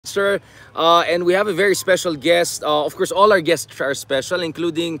sir. And we have a very special guest. Of course, all our guests are special,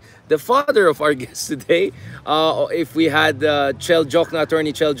 including the father of our guest today. If we had Chel Diokno,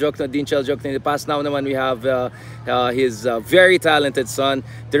 attorney Chel Diokno, Dean Chel Diokno in the past, now naman we have his very talented son,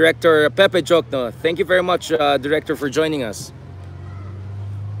 Director Pepe Diokno. Thank you very much, Director, for joining us.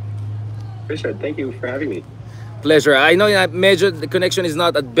 Richard, thank you for having me. Pleasure. I know na medyo the connection is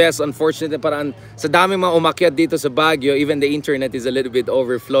not at best, unfortunately. Parang sa dami mga umakyat dito sa Baguio, even the internet is a little bit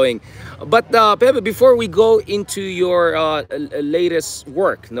overflowing. But Pepe, before we go into your latest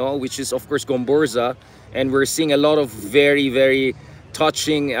work, no, which is of course Gomburza, and we're seeing a lot of very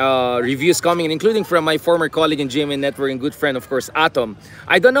touching reviews coming in, including from my former colleague in GMA Network and good friend, of course, Atom.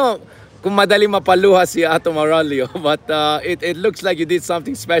 I don't know kung madali mapaluha si Atom Aurelio, but it looks like you did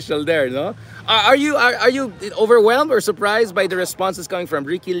something special there, no? Are you overwhelmed or surprised by the responses coming from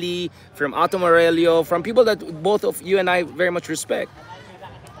Ricky Lee, from Atom Aurelio, from people that both of you and I very much respect?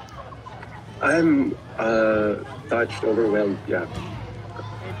 I'm touched, overwhelmed, yeah.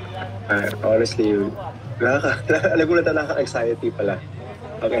 Honestly, nagulat na anxiety pala.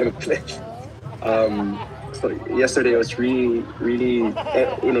 Okay. So yesterday I was really,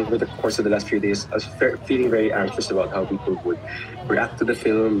 over the course of the last few days, I was feeling very anxious about how people would react to the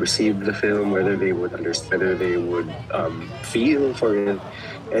film, receive the film, whether they would understand, whether they would feel for it.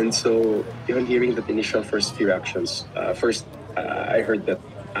 And so even hearing the initial first few reactions, first I heard that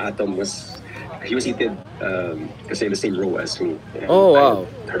Atom was seated in the same row as me. And oh wow!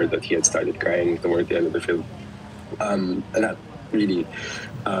 I heard that he had started crying toward the end of the film, and that really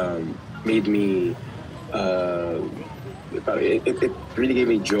made me. It really gave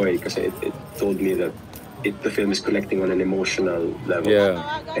me joy because it told me that the film is connecting on an emotional level. Yeah.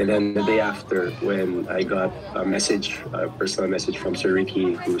 And then the day after, when I got a message, a personal message from Sir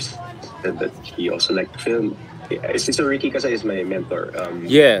Ricky, who said that he also liked the film. Sir Ricky because he's my mentor.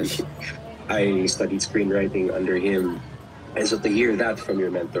 Yes. I studied screenwriting under him, and so to hear that from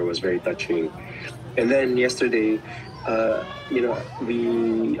your mentor was very touching. And then yesterday, our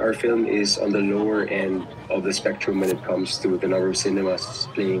film is on the lower end of the spectrum when it comes to the number of cinemas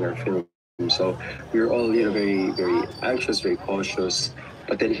playing our film. So we were all, very anxious, very cautious.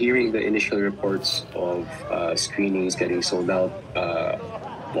 But then hearing the initial reports of screenings getting sold out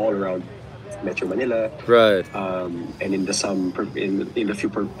all around Metro Manila, right? And in the few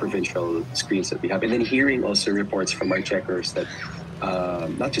provincial screens that we have, and then hearing also reports from our checkers that.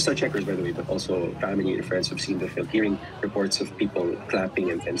 Not just our checkers, by the way, but also family and friends who've seen the film, hearing reports of people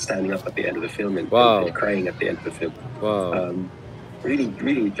clapping and standing up at the end of the film and crying at the end of the film. Wow.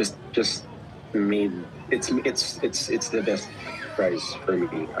 Really just made it's the best prize for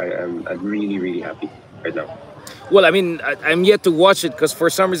me. I'm really happy right now. Well, I mean, I'm yet to watch it because for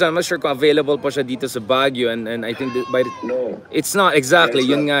some reason I'm not sure kung available pa siya dito sa Baguio, and I think that no, it's not exactly.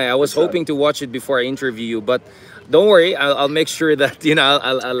 Yeah, yun nga, I was hoping to watch it before I interview you, but don't worry, I'll make sure that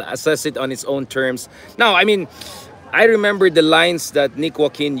I'll assess it on its own terms. Now, I mean, I remember the lines that Nick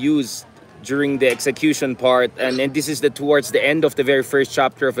Joaquin used during the execution part, and this is towards the end of the very first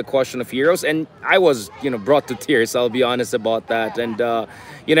chapter of A Question of Heroes, and I was brought to tears. I'll be honest about that. And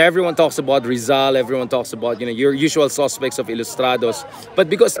everyone talks about Rizal, everyone talks about your usual suspects of Ilustrados, but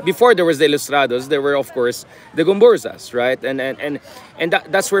because before there was the Ilustrados, there were of course the Gomburzas, right? And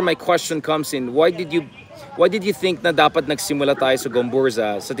that's where my question comes in. Why did you think na dapat nagsimula tayo sa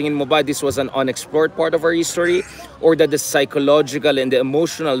Gomburza? Sa tingin mo ba this was an unexplored part of our history, or that the psychological and the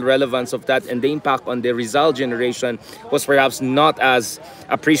emotional relevance of that and the impact on the Rizal generation was perhaps not as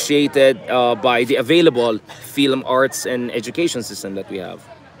appreciated by the available film arts and education system that we have?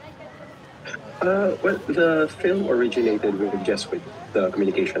 Well, the film originated with Jesuit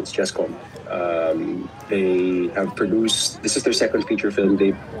Communications, JESCOM. They have produced. This is their second feature film.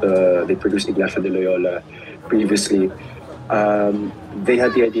 They produced Ignacio de Loyola previously. They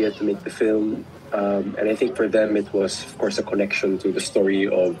had the idea to make the film, and I think for them it was, of course, a connection to the story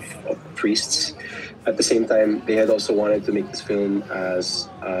of priests. At the same time, they had also wanted to make this film as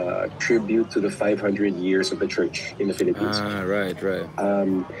a tribute to the 500 years of the church in the Philippines. Right.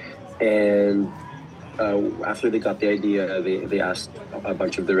 And after they got the idea, they asked a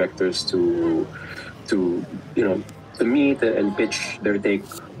bunch of directors to meet and pitch their take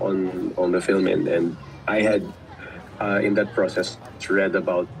on the film. And I had in that process read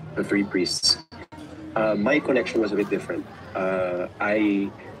about the three priests. My connection was a bit different. I,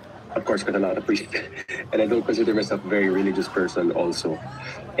 of course, got a lot of priest, and I don't consider myself a very religious person also.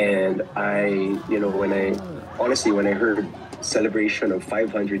 And when I heard celebration of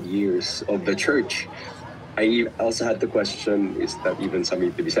 500 years of the church, I also had to question, is that even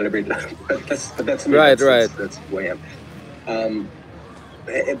something to be celebrated? but that's me. Right. That's who I am.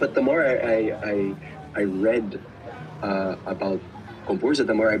 But the more I read about Gomburza,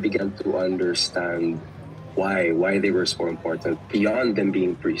 the more I began to understand why they were so important beyond them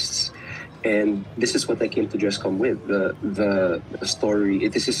being priests. And this is what I came to just come with the story.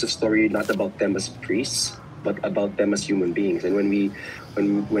 This is a story not about them as priests, but about them as human beings. And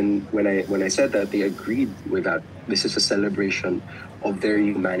when I said that, they agreed with that. This is a celebration of their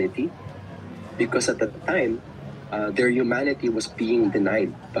humanity, because at the time, their humanity was being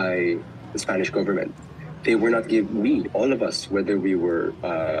denied by the Spanish government. They were not given, we, all of us, whether we were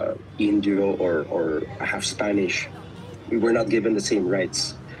Indio or half Spanish, we were not given the same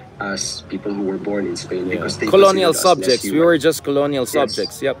rights as people who were born in Spain, because they Colonial considered us less subjects. We human. were just colonial Yes.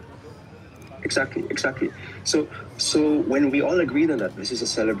 subjects. Yep. Exactly. So when we all agreed on that, this is a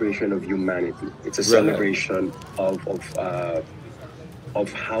celebration of humanity. It's a Right. celebration of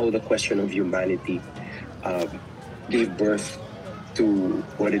how the question of humanity gave birth to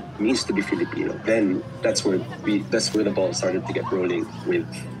what it means to be Filipino. Then that's where the ball started to get rolling with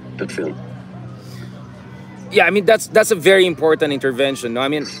the film. Yeah, I mean that's a very important intervention. No, I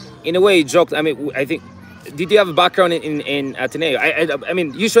mean, in a way, joke. I mean, I think. Did you have a background in Ateneo? I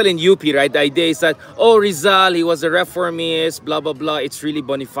mean, usually in UP, right? The idea is that, oh, Rizal, he was a reformist, blah blah blah. It's really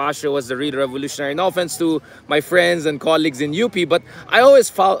Bonifacio was the real revolutionary. No offense to my friends and colleagues in UP, but I always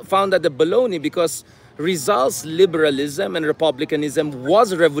found that the baloney, because Rizal's liberalism and republicanism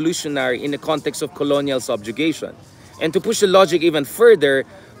was revolutionary in the context of colonial subjugation. And to push the logic even further,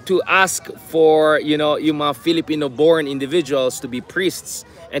 to ask for, yung mga Filipino-born individuals to be priests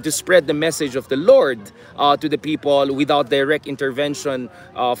and to spread the message of the Lord to the people without direct intervention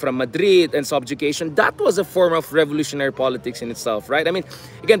from Madrid and subjugation, that was a form of revolutionary politics in itself, right? I mean,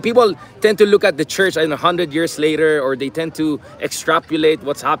 again, people tend to look at the church 100 years later, or they tend to extrapolate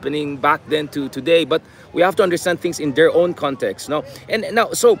what's happening back then to today, but we have to understand things in their own context, no? And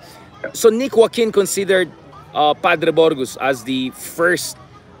now, so Nick Joaquin considered Padre Burgos as the first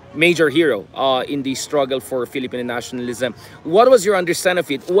major hero in the struggle for Filipino nationalism. What was your understanding of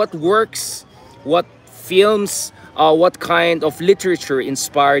it? What works, what films, what kind of literature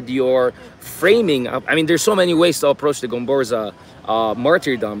inspired your framing? I mean, there's so many ways to approach the Gomburza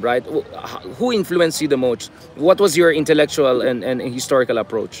martyrdom, right? Who influenced you the most? What was your intellectual and historical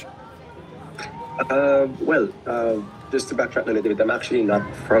approach? Just to backtrack a little bit, I'm actually not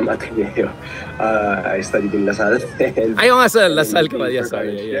from Ateneo. I studied in LaSalle. Ayaw nga sa Lasal ka ba? Yeah,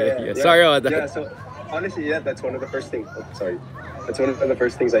 sorry. Yeah. Sorry about that. Yeah, so honestly, that's one of the first things. Oh, sorry. That's one of the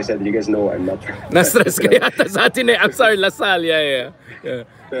first things I said. You guys know I'm not from Na-stress ka yata sa Ateneo. I'm sorry, Lasal. Yeah.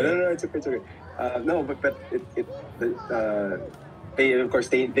 No, it's okay. No, but they, of course,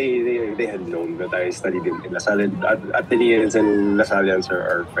 they had known that I studied in LaSalle. Ateneans and LaSallians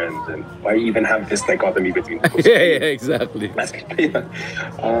are friends, and I even have this dichotomy between them. Yeah, exactly.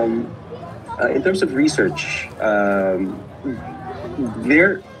 In terms of research,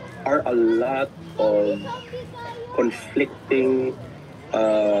 there are a lot of conflicting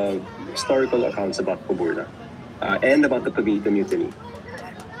historical accounts about Gomburza and about the Cavite Mutiny,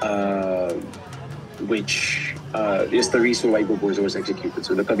 which is the reason why Gomburza was executed.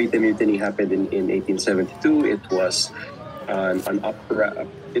 So the Cavite Mutiny happened in 1872. It was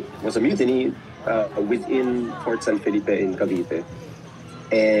it was a mutiny within Fort San Felipe in Cavite,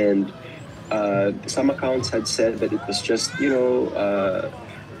 and some accounts had said that it was just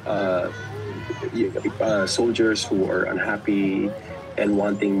soldiers who are unhappy and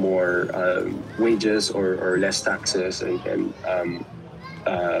wanting more wages or less taxes and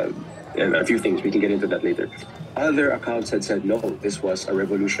a few things. We can get into that later. Other accounts had said no, this was a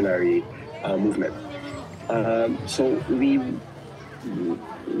revolutionary movement. So we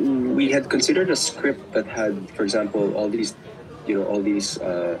had considered a script that had, for example, all these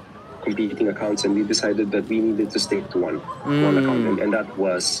competing accounts, and we decided that we needed to stick to one account, and that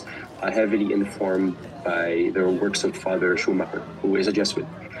was heavily informed by the works of Father Schumacher, who is a Jesuit,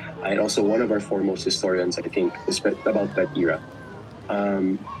 and also one of our foremost historians, I think, about that era.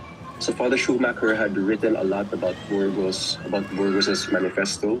 So Father Schumacher had written a lot about Burgos's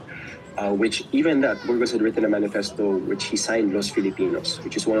manifesto, which even that, Burgos had written a manifesto which he signed Los Filipinos,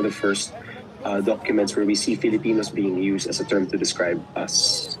 which is one of the first documents where we see Filipinos being used as a term to describe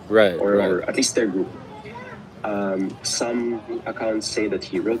us, right, or at least their group. Some accounts say that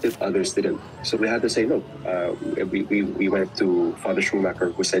he wrote it, others didn't. So we had to say no. We went to Father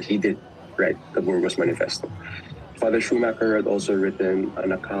Schumacher, who said he did write the Burgos Manifesto. Father Schumacher had also written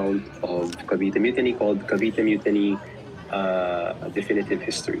an account of Cavite Mutiny called Cavite Mutiny, A Definitive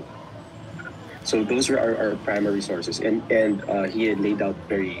History. So those were our primary sources, and he had laid out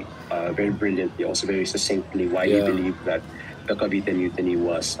very brilliantly, also very succinctly, why he believed that the Cavite Mutiny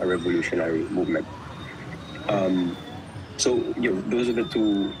was a revolutionary movement. Um, so those are the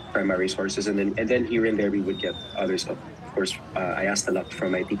two primary sources, and then here and there we would get others. Of course, I asked a lot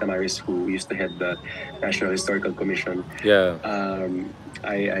from my Tita Maris, who used to head the National Historical Commission. Yeah.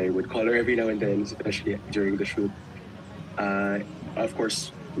 I would call her every now and then, especially during the shoot. Of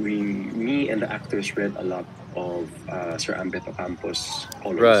course, me and the actors read a lot of Sir Ambet Ocampos'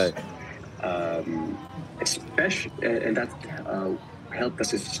 colors. Right. Especially, and that helped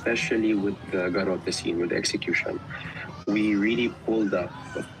us, especially with the Garote scene, with the execution. We really pulled up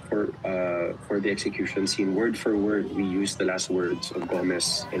for the execution scene, word for word. We used the last words of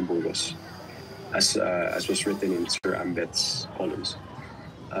Gomez and Burgos as was written in Sir Ambet's columns.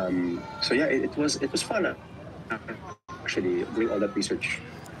 So yeah, it was fun. Actually, doing all that research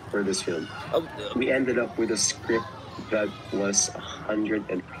for this film, Uh, we ended up with a script that was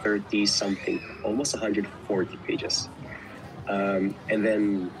 130 something, almost 140 pages. And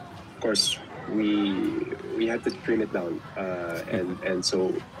then, of course, we had to trim it down. And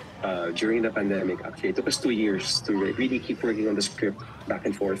so during the pandemic, actually, it took us 2 years to really keep working on the script back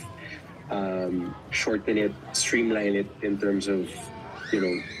and forth, shorten it, streamline it in terms of,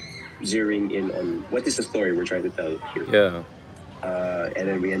 zeroing in on what is the story we're trying to tell here. yeah. And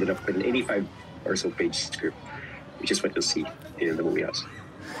then we ended up with an 85 or so page script, which is what you'll see in the movie house.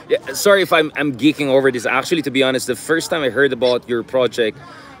 Yeah, sorry if I'm geeking over this. Actually, to be honest, the first time I heard about your project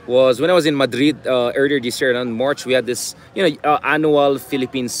was when I was in Madrid earlier this year. In March, we had this, annual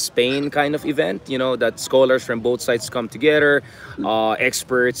Philippines-Spain kind of event. That scholars from both sides come together,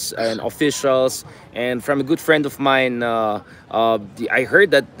 experts and officials. And from a good friend of mine, I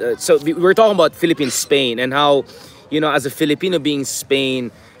heard that. So we were talking about Philippines-Spain and how, as a Filipino being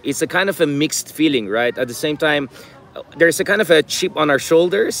Spain, it's a kind of a mixed feeling, right? At the same time, there's a kind of a chip on our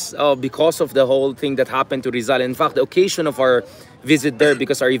shoulders because of the whole thing that happened to Rizal. In fact, the occasion of our visit there,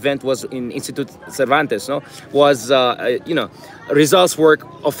 because our event was in Institute Cervantes, no, was Rizal's work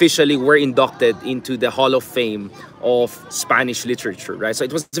officially were inducted into the Hall of Fame of Spanish literature, right? So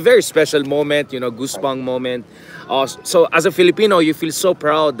it was a very special moment, goosebump moment. So as a Filipino, you feel so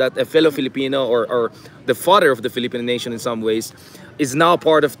proud that a fellow Filipino or the father of the Filipino nation in some ways is now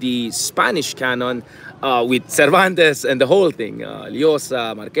part of the Spanish canon with Cervantes and the whole thing,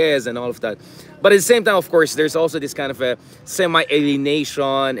 Liosa, Marquez, and all of that. But at the same time, of course, there's also this kind of a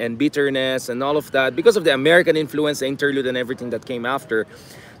semi-alienation and bitterness and all of that because of the American influence, the interlude, and everything that came after.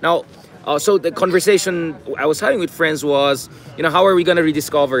 Now, so the conversation I was having with friends was, how are we going to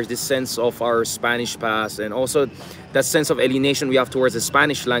rediscover this sense of our Spanish past and also that sense of alienation we have towards the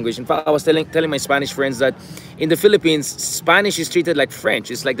Spanish language. In fact, I was telling my Spanish friends that in the Philippines, Spanish is treated like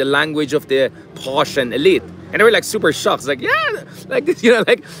French. It's like the language of the posh and elite. And they were like super shocked. It's like, yeah, like this,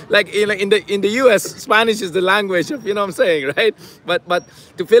 in the US, Spanish is the language of, what I'm saying, right? But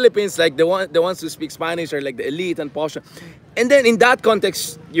to Philippines, like the ones who speak Spanish are like the elite and posh. And then in that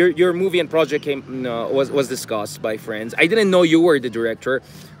context, your movie and project was discussed by friends. I didn't know you were the director,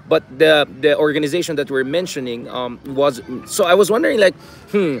 but the organization that we're mentioning was. So I was wondering, like,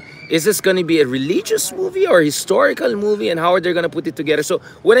 is this going to be a religious movie or a historical movie, and how are they going to put it together? So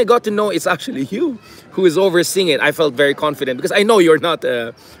when I got to know it's actually you who is overseeing it, I felt very confident because I know you're not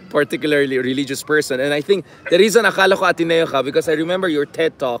a particularly religious person, and I think the reason akala ko Ateneo ka because I remember your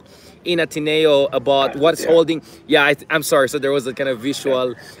TED talk in Ateneo about what's holding. Yeah, I'm sorry. So there was a kind of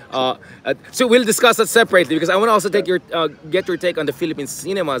visual. So we'll discuss that separately because I want to also take get your take on the Philippine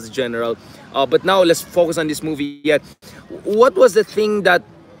cinema as general. But now let's focus on this movie. Yet, what was the thing that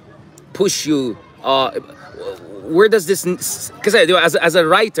pushed you? Where does this? Because as a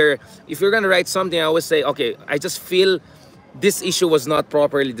writer, if you're gonna write something, I always say, okay, I just feel this issue was not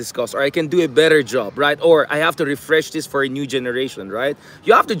properly discussed, or I can do a better job, right? Or I have to refresh this for a new generation, right?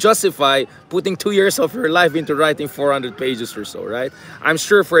 You have to justify putting 2 years of your life into writing 400 pages or so, right? I'm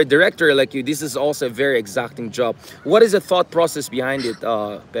sure for a director like you, this is also a very exacting job. What is the thought process behind it,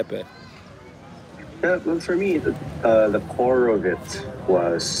 Pepe? Yeah, well, for me, the core of it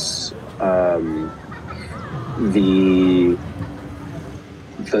was the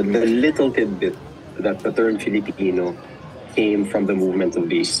little tidbit that the term Filipino came from the movement of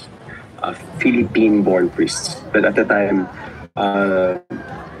these Philippine-born priests. But at the time,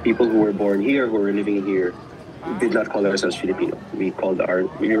 people who were born here, who were living here, did not call ourselves Filipino. We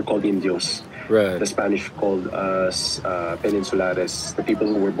were called Indios. Right. The Spanish called us Peninsulares. The people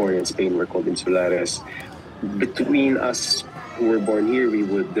who were born in Spain were called Insulares. Between us who were born here, we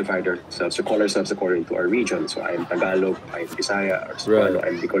would divide ourselves, to call ourselves according to our region. So I'm Tagalog, I'm Bisaya, or Cebuano,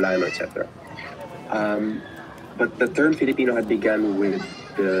 I'm Bicolano, etc. But the term Filipino had begun with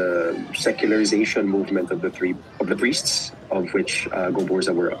the secularization movement of the priests, of which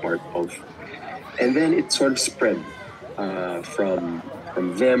Gomburza were a part of, and then it sort of spread from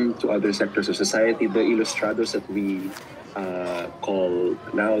them to other sectors of society. The ilustrados that we call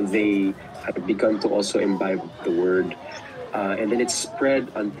now, they have begun to also imbibe the word, and then it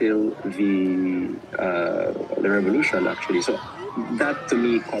spread until the revolution, actually. So that to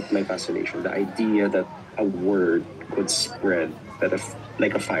me caught my fascination. The idea that a word could spread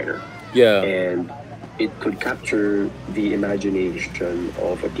like a fire, Yeah. and it could capture the imagination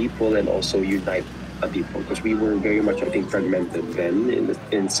of a people and also unite a people, because we were very much, I think, fragmented then in the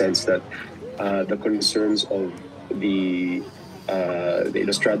sense that the concerns of the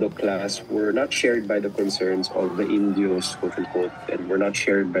Ilustrado class were not shared by the concerns of the Indios, quote unquote, and were not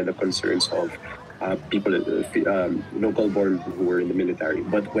shared by the concerns of people, local born who were in the military.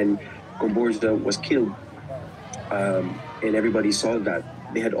 But when Gomburza was killed, and everybody saw that,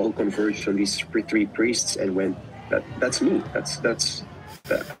 they had all converged on these three priests and went, that's me. That's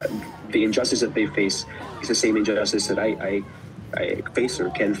the injustice that they face is the same injustice that I face or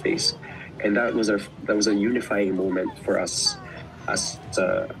can face, and that was a unifying moment for us as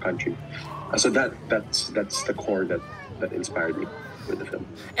a country. So that's the core that inspired me with the film.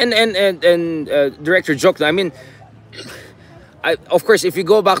 And director Diokno, I mean, of course, if you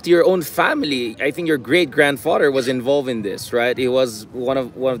go back to your own family, I think your great grandfather was involved in this, right? He was one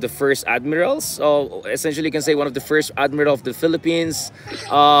of the first admirals. So essentially, you can say one of the first admiral of the Philippines.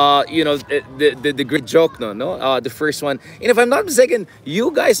 The great Diokno, no, the first one. And if I'm not mistaken,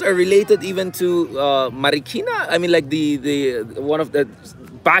 you guys are related even to Marikina. I mean, like the one of the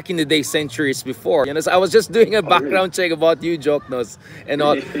back in the day, centuries before. So I was just doing a background check about you, Dioknos, and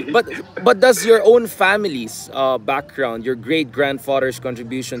all. But does your own family's background, your great grandfather's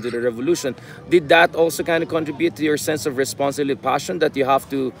contribution to the revolution, did that also kind of contribute to your sense of responsibility, passion that you have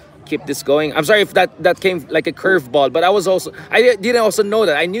to keep this going? I'm sorry if that came like a curveball, but I didn't also know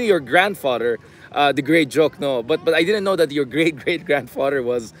that. I knew your grandfather, the great Diokno, but I didn't know that your great grandfather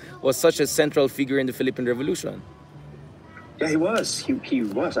was such a central figure in the Philippine Revolution. Yeah, he was. He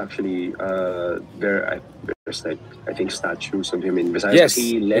was actually there's like, I think, statues of him in Visayas. Yes,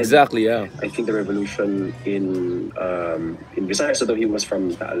 he led, exactly. Yeah. I think, the revolution in Visayas, although he was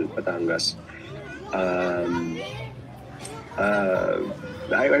from Batangas.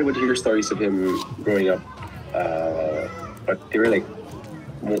 I would hear stories of him growing up, but they were like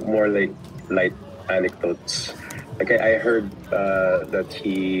more like light anecdotes. Like I heard that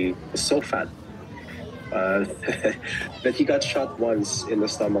he was so fat that he got shot once in the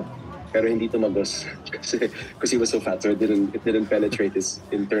stomach, pero hindi tumagos because he was so fat, so it didn't penetrate his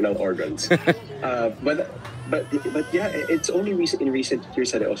internal organs. But yeah, it's only in recent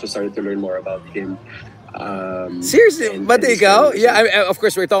years that I also started to learn more about him. Seriously, but ikaw, yeah, of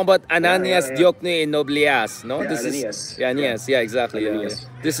course we're talking about Ananias yeah. Diokno in Noblias, no? Yeah, This Ananias. is Ananias, yeah, exactly. Yeah, Ananias.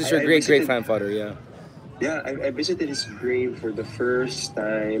 yeah. This is your I great visited- grandfather, yeah. Yeah, I visited his grave for the first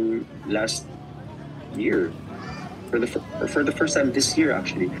time last year. For the first time this year,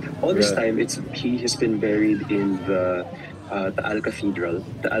 actually. All this Right. time, he has been buried in the Taal Cathedral.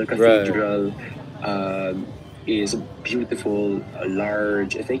 The Taal Cathedral is beautiful,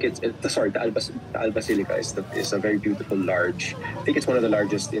 large. I think Taal Basilica is a very beautiful, large. I think it's one of the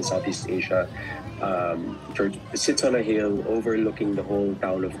largest in Southeast Asia. Church. It sits on a hill overlooking the whole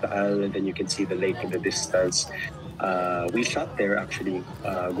town of Taal, and then you can see the lake in the distance. We shot there, actually.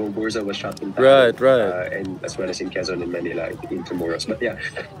 Gomburza was shot in Taal, Right. and as well as in Quezon and Manila, in Comoros. But yeah,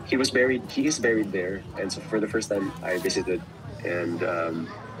 he is buried there, and so for the first time I visited, and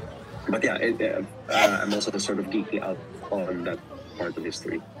but yeah, I'm also sort of geeking out on that part of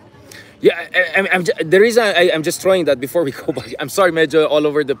history. Yeah, the reason I'm just throwing that before we go back. I'm sorry, medyo all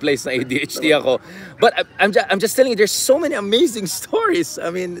over the place na ADHD ako. But I'm just telling you, there's so many amazing stories.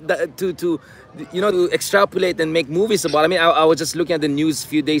 I mean, to extrapolate and make movies about. I mean, I was just looking at the news a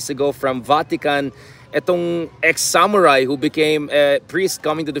few days ago from Vatican. Etong ex-samurai who became a priest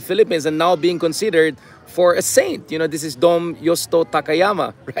coming to the Philippines and now being considered for a saint. This is Dom Yosto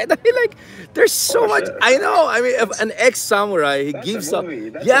Takayama, right? I mean, like, there's so much. I know. I mean, an ex-samurai, he gives up.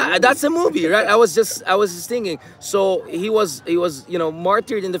 Yeah, that's a movie, right? I was just thinking. So he was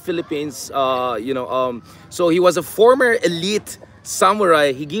martyred in the Philippines. So he was a former elite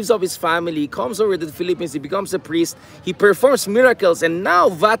samurai. He gives up his family, comes over to the Philippines, he becomes a priest, he performs miracles, and now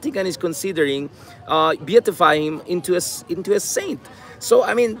Vatican is considering beatifying him into a saint. So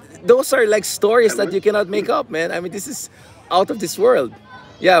I mean, those are like stories that you cannot make up, man. I mean, this is out of this world.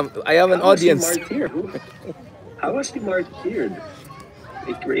 Yeah, I have an audience. How was he martyred?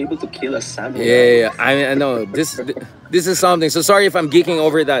 were able to kill a samurai. Yeah, I mean, I know this is something. So sorry if I'm geeking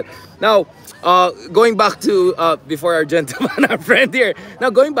over that. Now, going back to before our gentleman, our friend here. Now,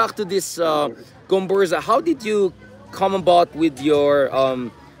 going back to this Gomburza, how did you come about with your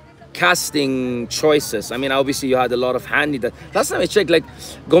casting choices? I mean, obviously you had a lot of hand in that. Last time I checked, like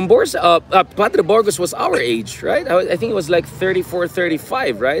Gombor's, Padre Borgos was our age, right? I think it was like 34,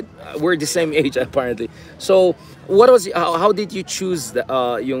 35, right? We're the same age apparently. So, what was how did you choose the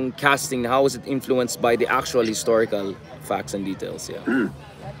yung casting? How was it influenced by the actual historical facts and details? Yeah.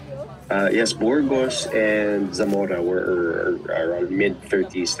 Yes, Burgos and Zamora were around mid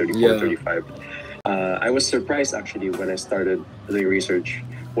 30s, 34, Yeah. 35. I was surprised actually when I started doing research.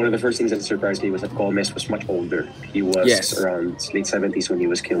 One of the first things that surprised me was that Gomez was much older. He was Yes. around late 70s when he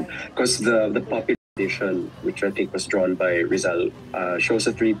was killed. Because the puppet edition, which I think was drawn by Rizal, shows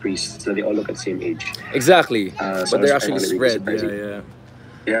the three priests, so they all look at the same age. Exactly. So But they're I actually found it really spread. Yeah, surprising. yeah.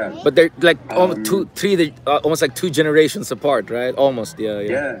 Yeah. But they're like almost Um, almost like two generations apart, right? Almost. Yeah,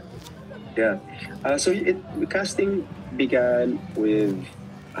 yeah. Yeah, yeah. The casting began with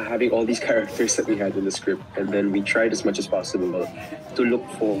having all these characters that we had in the script, and then we tried as much as possible to look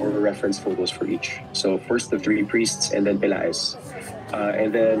for reference photos for each. So first the three priests, and then Pelaez,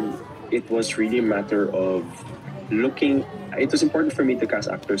 and then it was really a matter of looking. It was important for me to cast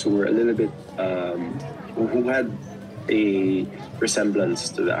actors who were a little bit who had a resemblance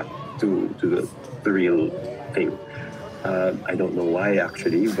to the real thing. I don't know why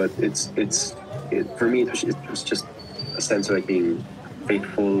actually, but for me it was just a sense of like being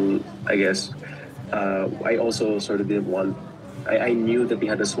faithful, I guess. I also sort of didn't want. I knew that we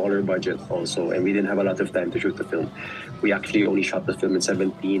had a smaller budget also, and we didn't have a lot of time to shoot the film. We actually only shot the film in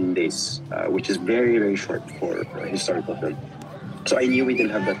 17 days, which is very, very short for a historical film. So I knew we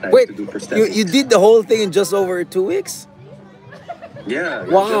didn't have that time Wait, to do prosthetics. you did the whole thing in just over 2 weeks? Yeah.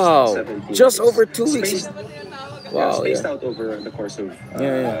 Wow, Just 17 just days. over 2 weeks. Spaced, Wow, spaced yeah. out over the course of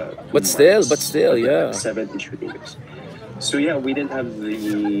Yeah. 2 But still, months, yeah. 70 shooting days. So yeah, we didn't have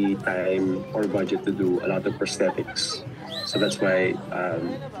the time or budget to do a lot of prosthetics. So that's why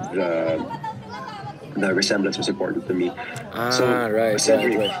the resemblance was important to me. So Right,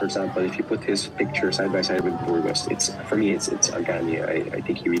 Cedric, right. for example, if you put his picture side by side with Burgos, it's for me it's uncanny. I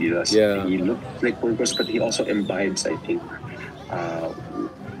think he really does. Yeah. He looked like Burgos, but he also imbibes, I think, uh,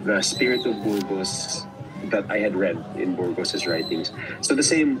 the spirit of Burgos that I had read in Burgos' writings. So the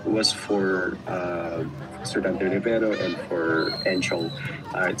same was for Sir Dante Rivero and for Enchong.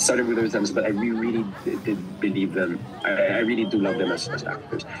 It started with those times, but I really did believe them. I really do love them as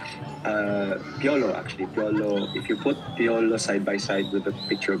actors. Piolo, actually. Piolo, if you put Piolo side by side with the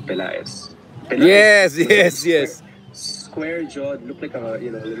picture of Pelaez. Yes, was yes, square, yes. Square jawed, looked like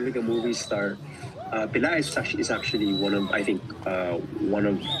literally like a movie star. Pelaez is actually one of, I think, one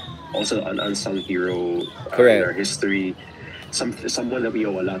of also an unsung hero in Correct. our history. Someone that we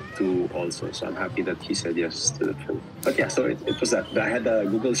owe a lot to also. So I'm happy that he said yes to the film. But yeah, so it was that. I had a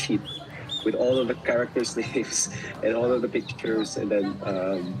Google sheet with all of the characters' names and all of the pictures, and then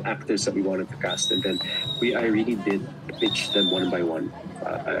actors that we wanted to cast, and then I really did pitch them one by one.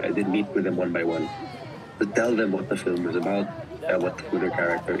 I did meet with them one by one to tell them what the film is about, who their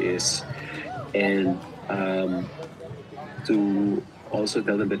character is, and to also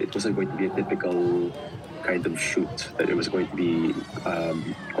tell them that it wasn't going to be a typical kind of shoot, that it was going to be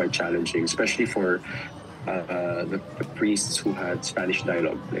quite challenging, especially for the priests who had Spanish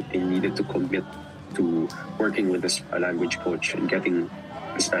dialogue. Like they needed to commit to working with a language coach and getting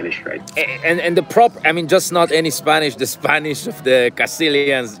the Spanish right. And the prop, I mean, just not any Spanish, the Spanish of the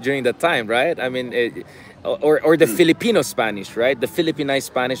Castilians during that time, right? I mean, or the Filipino Spanish, right? The Filipinized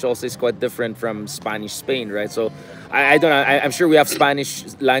Spanish also is quite different from Spanish Spain, right? So I don't know. I'm sure we have Spanish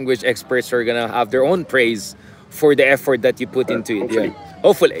language experts who are gonna have their own praise for the effort that you put into it.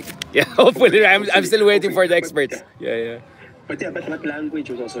 Hopefully. Yeah, hopefully. Yeah, hopefully. I'm still waiting for the Hopefully. experts. Yeah, yeah. But language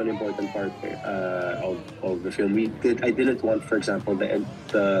was also an important part of the film. I didn't want, for example,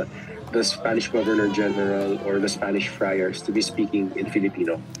 the Spanish Governor General or the Spanish friars to be speaking in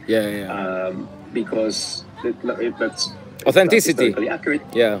Filipino. Yeah, yeah. Because that's Authenticity. historically accurate.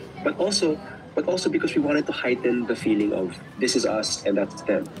 Yeah. But also because we wanted to heighten the feeling of this is us and that's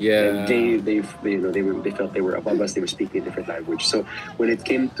them. Yeah. And they felt they were above us. They were speaking a different language. So when it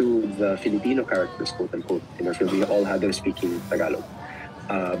came to the Filipino characters, quote unquote, in our film, we all had them speaking Tagalog.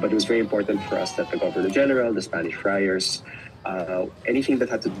 But it was very important for us that the Governor General, the Spanish friars, anything that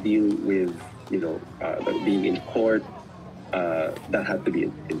had to deal with being in court, that had to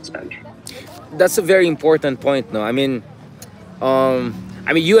be in Spanish. That's a very important point. No, I mean,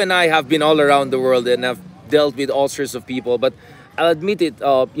 you and I have been all around the world and have dealt with all sorts of people. But I'll admit it.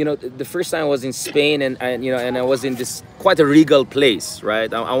 The first time I was in Spain, and I was in this quite a regal place,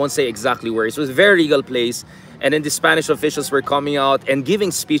 right? I won't say exactly where. It was a very regal place, and then the Spanish officials were coming out and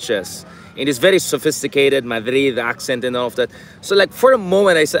giving speeches in this very sophisticated Madrid accent and all of that. So, like for a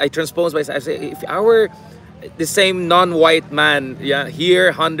moment, I transposed myself. I say, if I were the same non-white man, yeah, here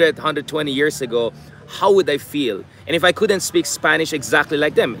 120 years ago, how would I feel? And if I couldn't speak Spanish exactly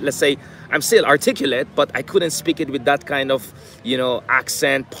like them, let's say I'm still articulate, but I couldn't speak it with that kind of,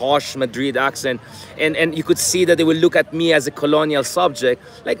 accent, posh Madrid accent. And you could see that they will look at me as a colonial subject.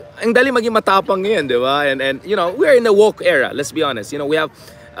 Like, ang dali maging matapang ngayon, di ba? And we're in a woke era, let's be honest. We have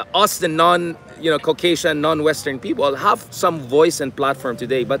us, the Caucasian, non-Western people, have some voice and platform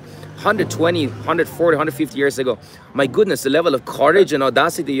today. But 120, 140, 150 years ago, my goodness, the level of courage and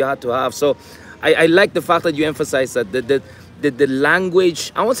audacity you had to have. So I like the fact that you emphasize that the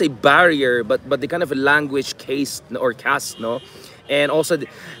language, I won't say barrier, but the kind of a language case or cast, no? And also,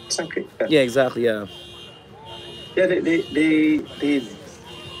 Exactly. yeah, exactly, yeah. Yeah,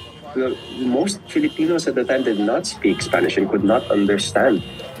 most Filipinos at the time did not speak Spanish and could not understand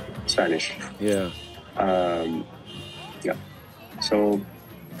Spanish. Yeah. Yeah. So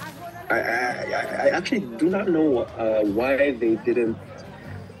I actually do not know why they didn't.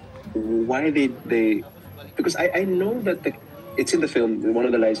 Why they because I know that it's in the film. One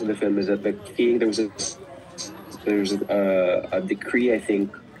of the lines in the film is that the king, there's a decree, I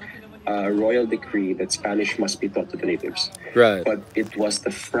think, a royal decree that Spanish must be taught to the natives. Right. But it was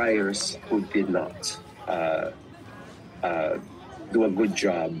the friars who did not do a good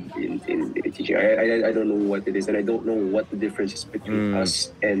job in teaching. I don't know what it is, and I don't know what the difference is between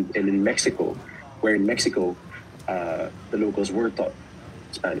us and in Mexico, where in Mexico the locals were taught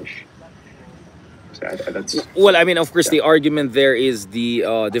Spanish. So that's Well, I mean, of course, the argument there is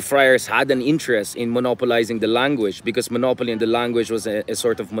the friars had an interest in monopolizing the language, because monopoly in the language was a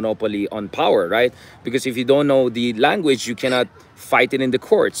sort of monopoly on power, right? Because if you don't know the language, you cannot fight it in the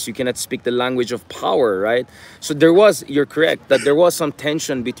courts. You cannot speak the language of power, right? So you're correct, that there was some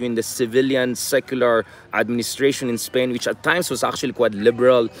tension between the civilian, secular administration in Spain, which at times was actually quite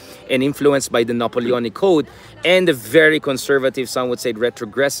liberal and influenced by the Napoleonic Code, and the very conservative, some would say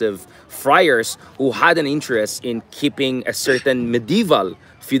retrogressive friars who had an interest in keeping a certain medieval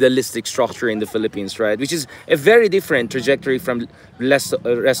feudalistic structure in the Philippines, right? Which is a very different trajectory from rest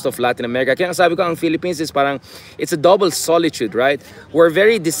of Latin America. Kaya sabi ko, ang Philippines is parang, it's a double solitude, right? We're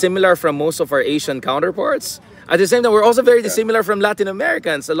very dissimilar from most of our Asian counterparts. At the same time, we're also very dissimilar from Latin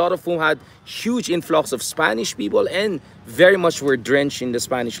Americans, a lot of whom had huge influx of Spanish people and very much were drenched in the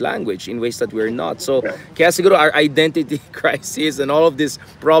Spanish language in ways that we're not. So, kaya siguro our identity crisis and all of these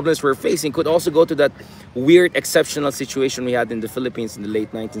problems we're facing could also go to that weird, exceptional situation we had in the Philippines in the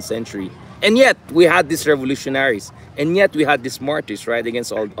late 19th century. And yet, we had these revolutionaries. And yet, we had these martyrs, right,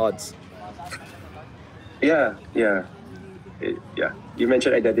 against all odds. yeah. Yeah. You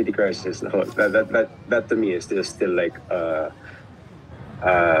mentioned identity crisis. No, that to me is still like a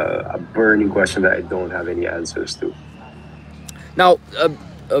burning question that I don't have any answers to. Now,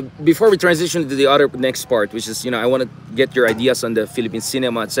 before we transition to the other next part, which is, I want to get your ideas on the Philippine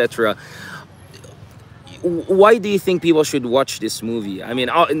cinema, etc. Why do you think people should watch this movie? I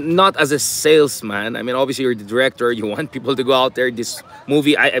mean, not as a salesman. I mean, obviously you're the director. You want people to go out there. This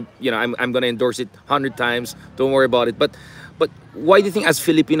movie, I'm gonna endorse it 100 times. Don't worry about it. But why do you think, as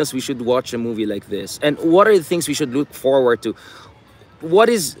Filipinos, we should watch a movie like this? And what are the things we should look forward to? What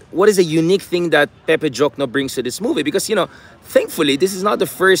is a unique thing that Pepe Diokno brings to this movie? Because, thankfully, this is not the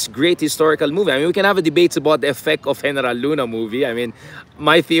first great historical movie. I mean, we can have a debate about the effect of General Luna movie. I mean,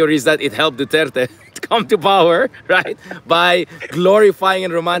 my theory is that it helped Duterte to come to power, right? By glorifying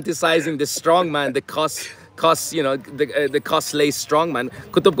and romanticizing the strongman, the the cosplay strongman.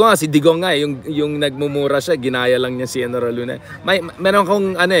 Kutob ko nga si Digong nga, yung nagmumura siya, ginaya lang niya si General Luna. Meron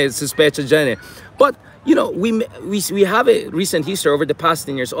akong suspecha dyan eh. But we have a recent history over the past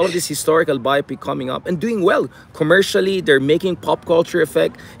 10 years, all of this historical biopic coming up and doing well commercially. They're making pop culture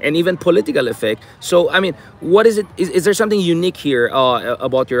effect and even political effect. So I mean, what is it? Is there something unique here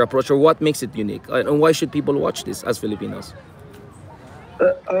about your approach, or what makes it unique, and why should people watch this as Filipinos?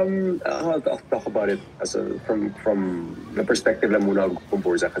 I'll talk about it from the perspective lang muna of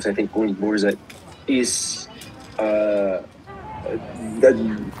Gomburza, because I think Gomburza is that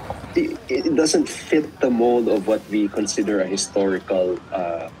it doesn't fit the mold of what we consider a historical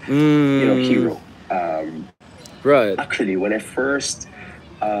hero. Right. Actually, when I first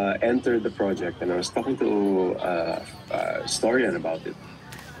entered the project and I was talking to a historian about it,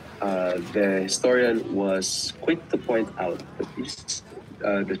 the historian was quick to point out that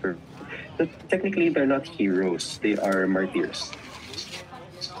that technically they're not heroes, they are martyrs.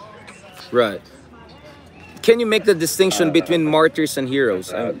 Right. Can you make the distinction between martyrs and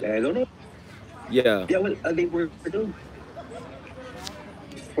heroes? I don't know. Yeah. Yeah, well, they were killed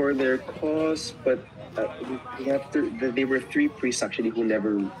for their cause, but we have they were three priests actually who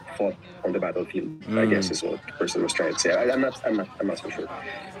never fought on the battlefield. I guess is what the person was trying to say. I'm not so sure.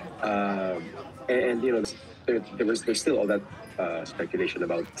 And you know, there's still all that speculation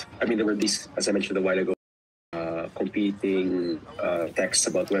about. I mean, there were these, as I mentioned a while ago, competing texts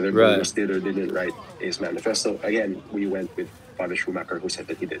about whether Right. Burgos did or didn't write his manifesto. Again, we went with Father Schumacher, who said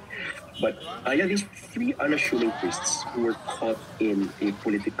that he did. But yeah, these three unassuming priests who were caught in a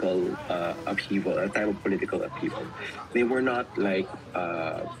political upheaval, a time of political upheaval, they were not like.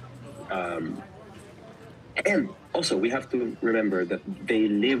 And also, we have to remember that they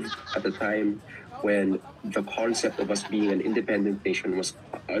lived at a time when the concept of us being an independent nation was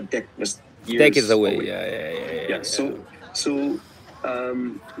was years Decades away. away. Yeah. So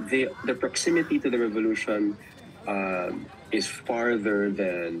the proximity to the revolution is farther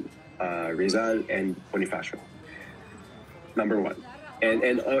than Rizal and Bonifacio. Number one,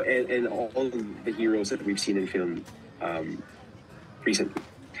 and all the heroes that we've seen in film recently.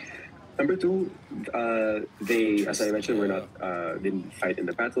 Number two, they, as I mentioned, were not didn't fight in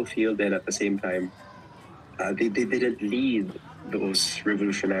the battlefield, and at the same time, they didn't lead those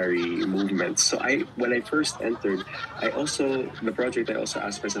revolutionary movements. So when I first entered, the project, I also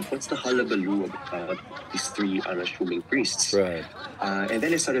asked myself, what's the hullabaloo about these three unassuming priests? Right. And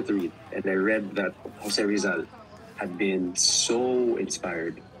then I started to read, and I read that Jose Rizal had been so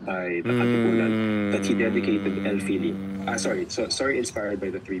inspired by the Katipunan that he dedicated El Fili. Sorry, inspired by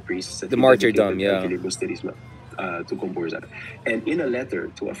the three priests. That The he martyrdom, dedicated El yeah. Fili Busterismo, to Gomburza. And in a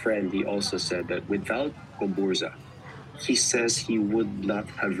letter to a friend, he also said that without Gomburza, he says he would not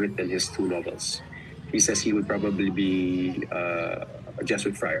have written his two novels. He says he would probably be a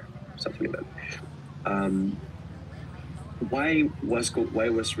Jesuit friar, something like that. Why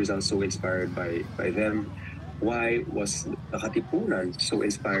was Rizal so inspired by them? Why was the Katipunan so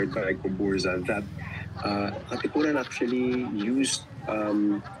inspired by Gomburza that Katipunan actually used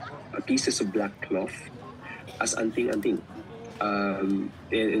pieces of black cloth as anting-anting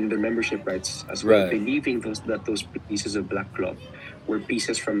in their membership rights as well, Right. believing those pieces of black cloth were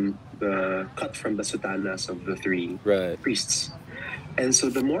pieces cut from the sutanas of the three Right. priests. And so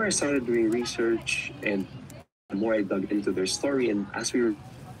the more I started doing research and the more I dug into their story, and as we were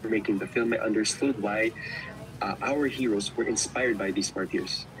making the film, I understood why our heroes were inspired by these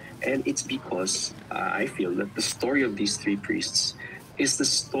martyrs. And it's because I feel that the story of these three priests is the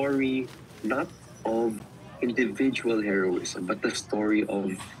story not of individual heroism, but the story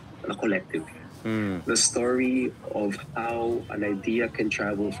of the collective. The story of how an idea can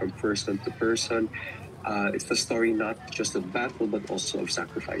travel from person to person. It's the story not just of battle, but also of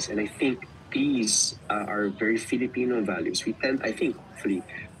sacrifice. And I think these are very Filipino values. Hopefully,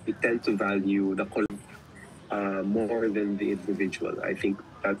 we tend to value the collective more than the individual. I think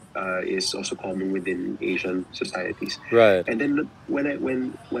that is also common within Asian societies. Right. And then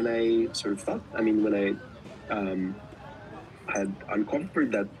when I sort of thought, when I had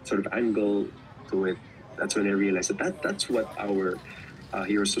uncovered that sort of angle to it, that's when I realized that's what our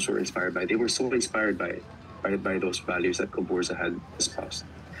heroes were so inspired by. They were so inspired by those values that Gomburza had espoused.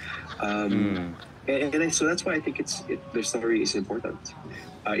 So that's why I think their story is important.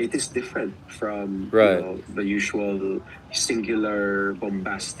 It is different from Right. the usual singular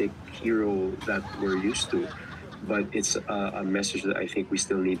bombastic hero that we're used to, but it's a message that I think we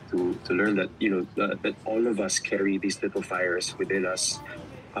still need to learn, that that all of us carry these little fires within us.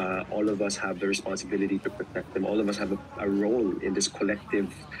 All of us have the responsibility to protect them. All of us have a role in this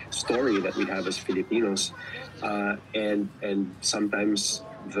collective story that we have as Filipinos, and sometimes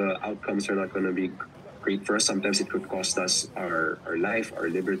the outcomes are not going to be great for us. Sometimes it could cost us our life, our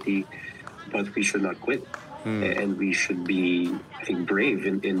liberty, but we should not quit. And we should be, I think, brave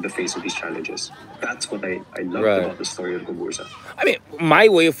in the face of these challenges. That's what I loved Right. about the story of Gomburza. I mean, my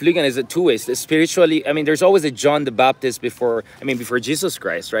way of looking at it is two ways. Spiritually, I mean, there's always a John the Baptist before Jesus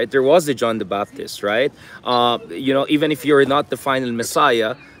Christ, right? There was a John the Baptist, right? Even if you're not the final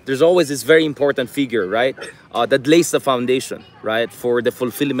Messiah, there's always this very important figure, right? That lays the foundation, right, for the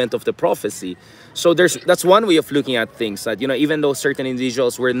fulfillment of the prophecy. So that's one way of looking at things, that even though certain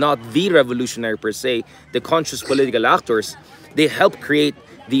individuals were not the revolutionary per se, the conscious political actors, they helped create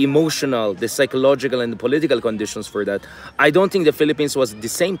the emotional, the psychological, and the political conditions for that. I don't think the Philippines was the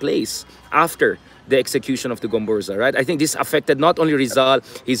same place after the execution of the Gomburza, right? I think this affected not only Rizal,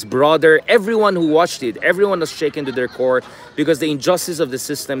 his brother, everyone who watched it. Everyone was shaken to their core because the injustice of the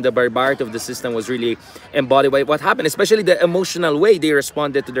system, the barbarity of the system was really embodied by what happened, especially the emotional way they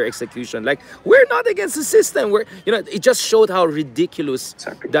responded to their execution. Like, we're not against the system. We're, you know, it just showed how ridiculous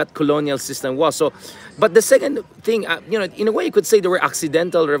Exactly. that colonial system was. So, but the second thing, you know, in a way you could say they were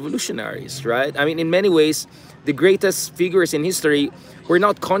accidental revolutionaries, right? I mean, in many ways, the greatest figures in history were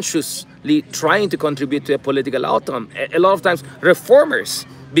not consciously trying to contribute to a political outcome. A lot of times, reformers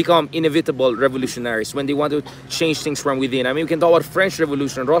become inevitable revolutionaries when they want to change things from within. I mean, we can talk about French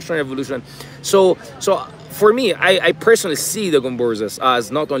Revolution, Russian Revolution. So for me, I personally see the Gomburzas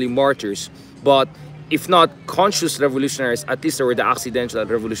as not only martyrs, but if not conscious revolutionaries, at least they were the accidental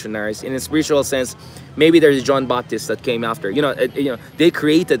revolutionaries. In a spiritual sense, maybe there's John Baptist that came after. You know, they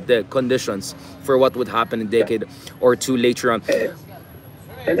created the conditions for what would happen a Yeah. decade or two later on.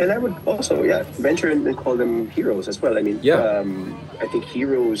 And I would also, yeah, venture and call them heroes as well. I mean, Yeah. I think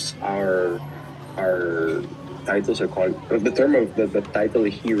heroes are titles are called. The term of the title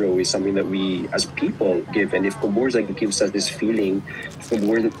hero is something that we as people give, and if Gomburza gives us this feeling, the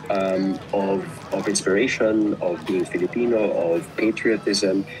word of inspiration, of being Filipino, of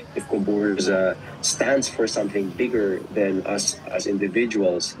patriotism, if Gomburza stands for something bigger than us as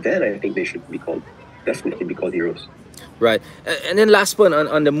individuals, then I think they should be called, definitely be called heroes. Right. And then last one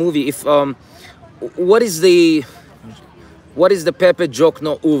on the movie, if what is the Pepe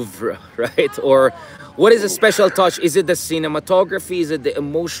Diokno oeuvre, right? Or what is the special touch? Is it the cinematography? Is it the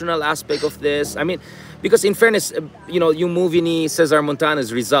emotional aspect of this? I mean, because in fairness, you know, yung movie ni Cesar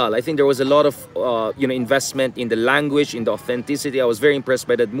Montana's Rizal, I think there was a lot of you know, investment in the language, in the authenticity. I was very impressed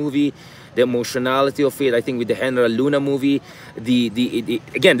by that movie, the emotionality of it. I think with the General Luna movie,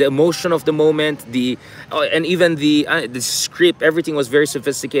 again, the emotion of the moment, and even the script, everything was very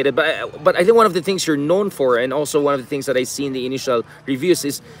sophisticated. But I think one of the things you're known for, and also one of the things that I see in the initial reviews,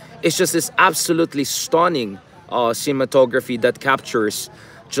 is it's just this absolutely stunning cinematography that captures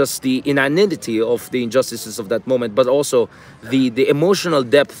just the inanity of the injustices of that moment, but also the emotional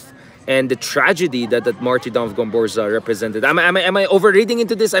depth and the tragedy that martyrdom of Gomburza represented. Am I overreading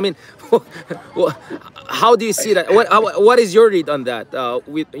into this? I mean, how do you see that? What is your read on that,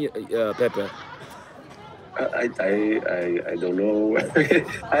 with Pepe? I don't know.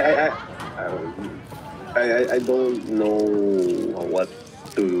 I don't know what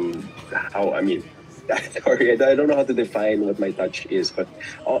to how I mean. Sorry, I don't know how to define what my touch is, but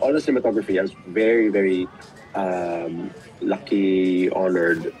on the cinematography, I was very lucky,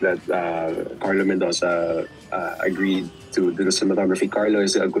 honored that Carlo Mendoza agreed to do the cinematography. Carlo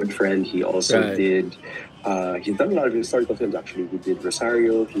is a good friend. He also Right. did. He's done a lot of historical films. Actually, he did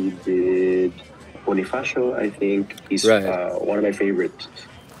Rosario. He did Bonifacio. I think he's Right. one of my favorite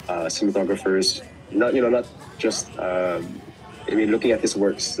cinematographers. Not just. I mean, looking at his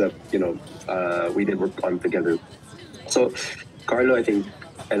works that we did work on together. So, Carlo, I think,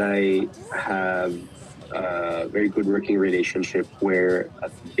 and I have a very good working relationship where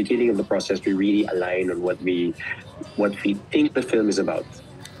at the beginning of the process we really align on what we think the film is about,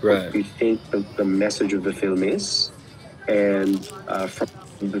 what Right. we think the message of the film is, and from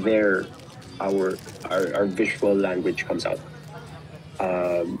there, our visual language comes out.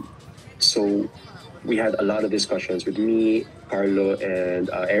 So we had a lot of discussions with me, Carlo, and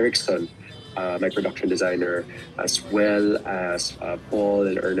Erickson, my production designer, as well as Paul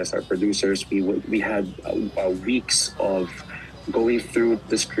and Ernest, our producers. We had weeks of going through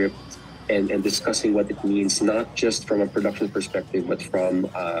the script and discussing what it means, not just from a production perspective, but from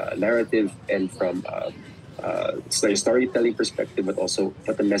a narrative and from storytelling perspective, but also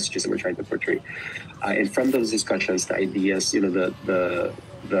what the messages that we're trying to portray. And from those discussions, the ideas,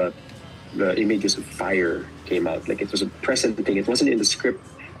 the images of fire came out. Like, it was a present thing. It wasn't in the script,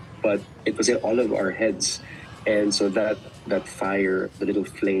 but it was in all of our heads. And so that fire, the little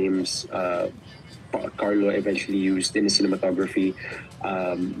flames, Carlo eventually used in the cinematography.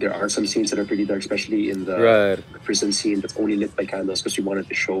 There are some scenes that are pretty dark, especially in the Right. prison scene that's only lit by candles, because we wanted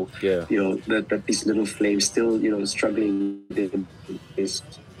to show, Yeah. that these little flames still, struggling within this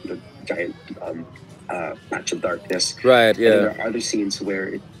giant patch of darkness. Right. And then Yeah. there are other scenes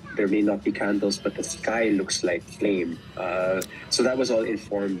where there may not be candles, but the sky looks like flame. So that was all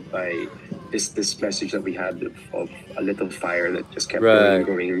informed by this message that we had of a little fire that just kept growing and Right.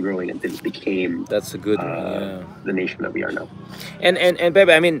 growing and growing until it became That's a good one. Yeah. the nation that we are now. And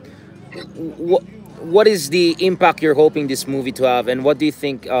Pepe, I mean, what is the impact you're hoping this movie to have, and what do you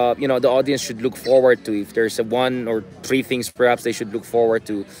think the audience should look forward to? If there's a one or three things perhaps they should look forward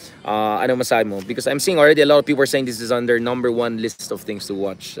to, ano masabi mo? Because I'm seeing already a lot of people are saying this is on their number one list of things to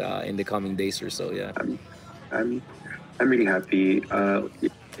watch in the coming days or so. Yeah. I'm I'm really happy.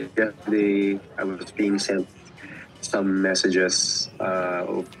 Yesterday, I was being sent some messages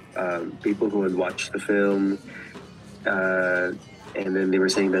of people who had watched the film, uh, and then they were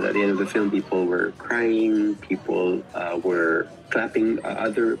saying that at the end of the film, people were crying, people were clapping.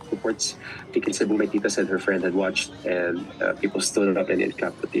 Other reports, Tikin Cebu, my tita said her friend had watched, and people stood up and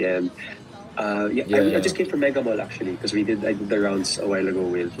clapped at the end. Yeah, I just came from Mega Mall actually because I did the rounds a while ago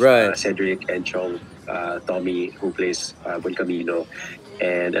with Right. Cedric and Chong, Tommy who plays Buen Camino,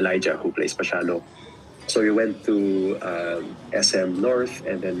 and Elijah who plays Pashano. So we went to SM North,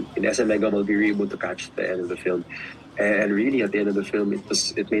 and then in SM Mega Mall we were able to catch the end of the film. And really, at the end of the film,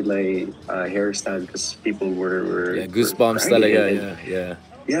 it made my hair stand because people were Yeah, were goosebumps crying, talaga. and Yeah.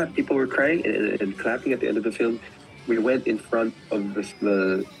 yeah, people were crying and clapping at the end of the film. We went in front of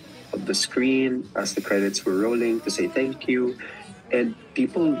the screen as the credits were rolling to say thank you, and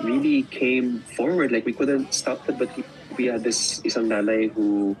people really came forward. Like we couldn't stop it, but we had this isang nanay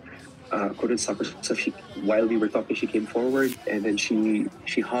who couldn't stop herself. While we were talking, she came forward and then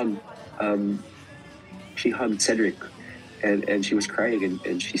um, she hugged Cedric, and she was crying,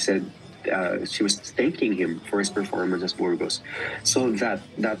 and she said she was thanking him for his performance as Burgos. So that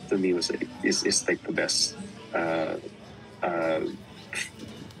to me is like the best. Uh, uh,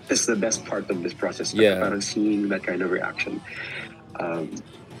 this is the best part of this process. Yeah. Parang seeing that kind of reaction, um,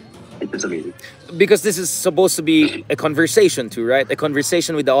 it was amazing. Because this is supposed to be a conversation too, right? A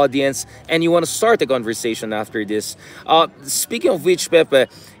conversation with the audience, and you want to start a conversation after this. Speaking of which, Pepe,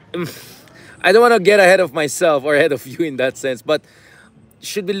 I don't want to get ahead of myself or ahead of you in that sense, but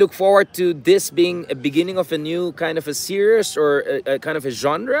should we look forward to this being a beginning of a new kind of a series or a kind of a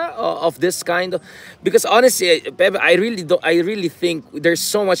genre of this kind of? Because honestly, Pepe, I really think there's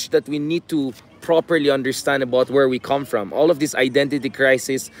so much that we need to properly understand about where we come from. All of this identity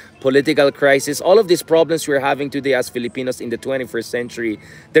crisis, political crisis, all of these problems we're having today as Filipinos in the 21st century,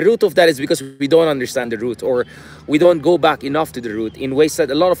 the root of that is because we don't understand the root, or we don't go back enough to the root in ways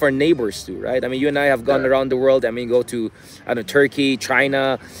that a lot of our neighbors do, right? I mean, you and I have gone around the world. I mean, go to, I don't know, Turkey,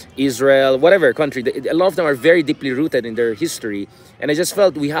 China, Israel, whatever country. A lot of them are very deeply rooted in their history. And I just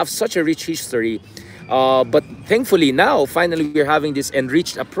felt we have such a rich history. But thankfully now, finally, we're having this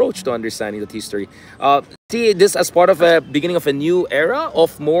enriched approach to understanding that history. See this as part of a beginning of a new era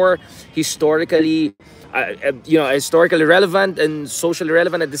of more historically, historically relevant and socially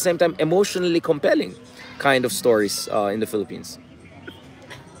relevant at the same time, emotionally compelling kind of stories in the Philippines.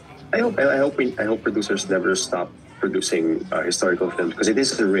 I hope producers never stop producing historical films because it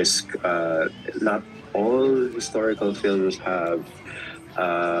is a risk. Not all historical films have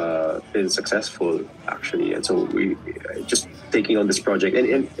been successful actually, and so we just taking on this project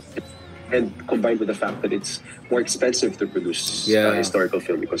and combined with the fact that it's more expensive to produce a historical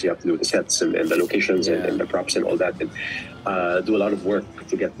film because you have to do the sets and the locations and the props and all that, and do a lot of work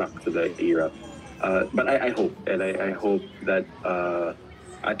to get back to the era. But I hope, and I hope that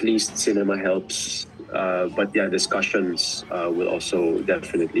at least cinema helps. But yeah, discussions will also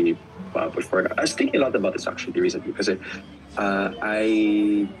definitely push forward. I was thinking a lot about this actually recently because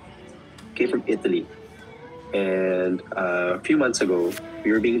I came from Italy, and a few months ago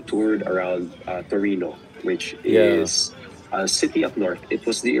we were being toured around Torino, which is a city up north. It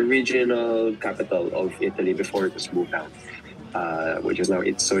was the original capital of Italy before it was moved out, which is now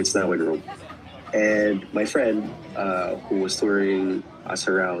it's now in Rome. And my friend who was touring us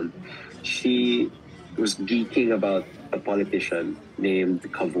around, she was geeking about a politician named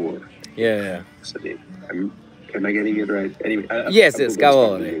Cavour. Yeah. So am I getting it right? Anyway, yes,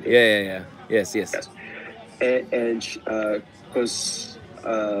 Cavour. Yeah. Yes. And because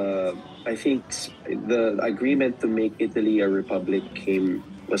I think the agreement to make Italy a republic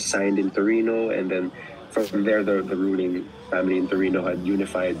was signed in Torino, and then from there the ruling family in Torino had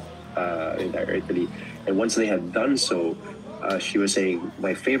unified entire Italy. And once they had done so, she was saying,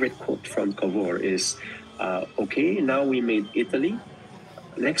 my favorite quote from Cavour is, okay, now we made Italy,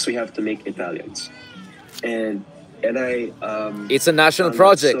 next we have to make Italians. And I it's a national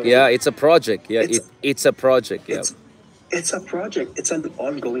project. It's a project. It's a project. It's a project. It's an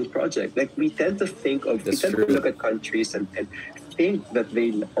ongoing project. Like we tend to to look at countries and think that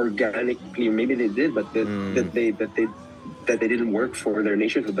they organically, maybe they did, but that they didn't work for their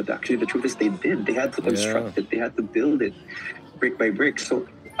nation. But actually, the truth is they did. They had to construct it. They had to build it brick by brick. So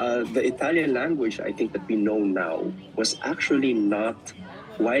the Italian language, I think that we know now, was actually not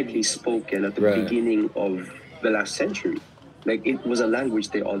widely spoken at the Right. beginning of the last century. Like it was a language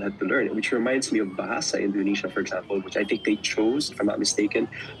they all had to learn, which reminds me of Bahasa Indonesia, for example, which I think they chose, if I'm not mistaken,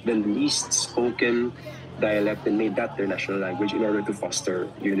 the least spoken dialect and made that their national language in order to foster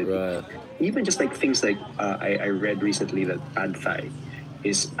unity. Right. Even just like things like I read recently that Pad Thai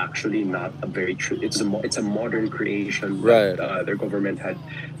is actually not a very true. It's a modern creation that Right. their government had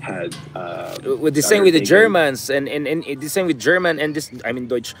With the same with the undertaken. Germans and the same with German and this I mean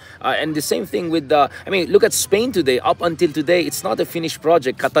Deutsch and the same thing with the I mean look at Spain today. Up until today it's not a finished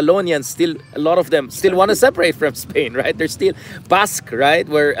project. Catalonians still, a lot of them still want to Exactly. separate from Spain, right? There's still Basque, right,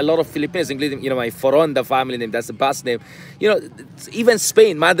 where a lot of Filipinos, including my Foronda family name, that's the Basque name. Even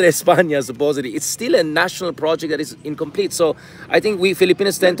Spain, Madre España, supposedly it's still a national project that is incomplete. So I think we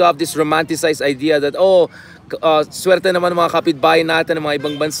Filipinos tend to have this romanticized idea that, swerte naman ng mga kapitbahay natin ng mga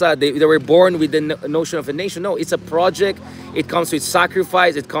ibang bansa. They were born with the notion of a nation. No, it's a project. It comes with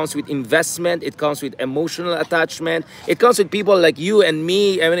sacrifice. It comes with investment. It comes with emotional attachment. It comes with people like you and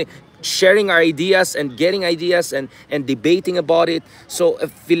me. I mean, sharing our ideas and getting ideas and debating about it. So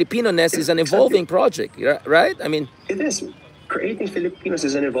Filipino-ness is an Exactly. evolving project, right? I mean, It is. Creating Filipinos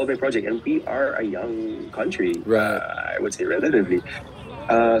is an evolving project, and we are a young country, right. I would say, relatively.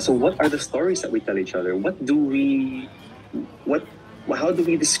 So, what are the stories that we tell each other? What, how do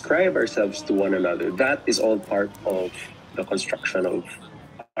we describe ourselves to one another? That is all part of the construction of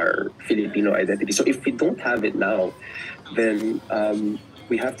our Filipino identity. So, if we don't have it now, then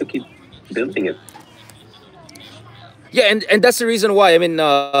we have to keep building it. Yeah, and that's the reason why. I mean,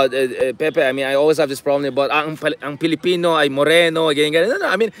 Pepe. I mean, I always have this problem about ang Filipino ay moreno, ganyan, ganyan. No, no.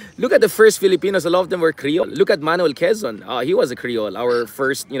 I mean, look at the first Filipinos. A lot of them were Creole. Look at Manuel Quezon. He was a Creole. Our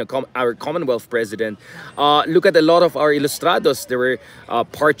first, our Commonwealth president. Look at a lot of our ilustrados. They were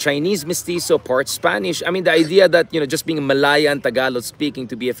part Chinese mestizo, part Spanish. I mean, the idea that just being Malayan, Tagalog speaking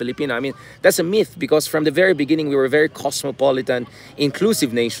to be a Filipino. I mean, that's a myth because from the very beginning we were a very cosmopolitan,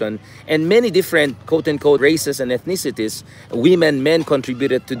 inclusive nation, and many different quote unquote races and ethnicities. Women, men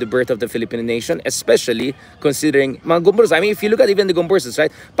contributed to the birth of the Filipino nation, especially considering mga Gomburza. I mean, if you look at even the Gomburzas,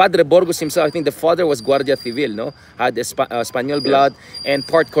 right? Padre Borgos himself, I think the father was Guardia Civil, no? Had Spanish Yes. blood and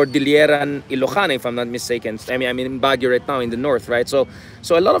part Cordilleran Ilocano, if I'm not mistaken. I'm in Baguio right now in the north, right? So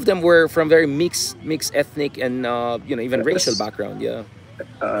a lot of them were from very mixed ethnic and even racial Yes. background. Yeah.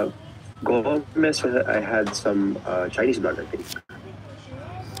 Uh, Gomez, I had some Chinese blood, I think.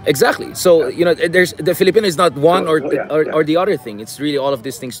 Exactly. So Yeah. there's the Filipino is not one So, or oh, the, yeah, yeah. or the other thing. It's really all of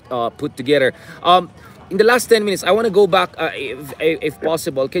these things put together. In the last 10 minutes, I want to go back, if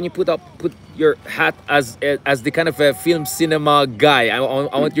possible. Can you put your hat as the kind of a film cinema guy? I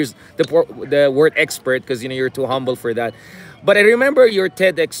want to use the word expert because you're too humble for that. But I remember your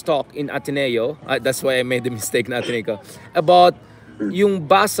TEDx talk in Ateneo. That's why I made the mistake in Ateneo about yung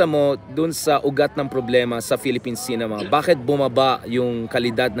basa mo dun sa ugat ng problema sa Philippine cinema. Bakit bumaba yung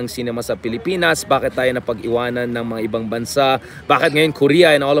kalidad ng cinema sa Pilipinas? Bakit tayo napag-iwanan ng mga ibang bansa? Bakit ngayon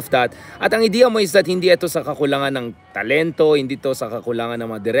Korea and all of that? At ang idea mo is that hindi ito sa kakulangan ng talento, hindi ito sa kakulangan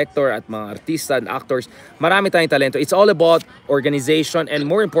ng mga director at mga artista and actors. Marami tayong talento. It's all about organization and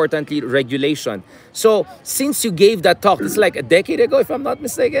more importantly, regulation. So, since you gave that talk, it's like a decade ago if I'm not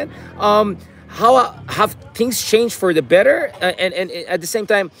mistaken, how have things changed for the better? And at the same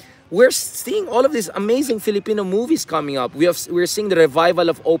time, we're seeing all of these amazing Filipino movies coming up. We're seeing the revival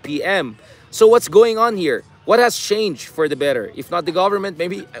of OPM. So what's going on here? What has changed for the better? If not the government,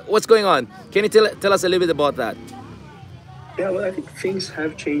 maybe what's going on? Can you tell us a little bit about that? Yeah, well, I think things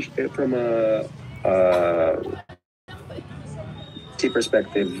have changed from uh,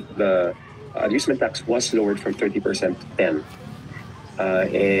 perspective. The amusement tax was lowered from 30% to 10.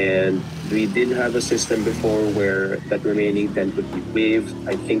 And we did have a system before where that remaining 10 could be waived.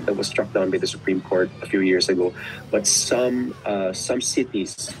 I think that was struck down by the Supreme Court a few years ago. But some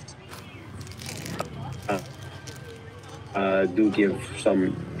cities do give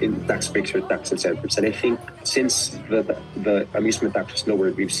some tax breaks or tax incentives. And I think since the amusement tax was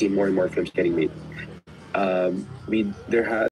lowered, we've seen more and more films getting made. There has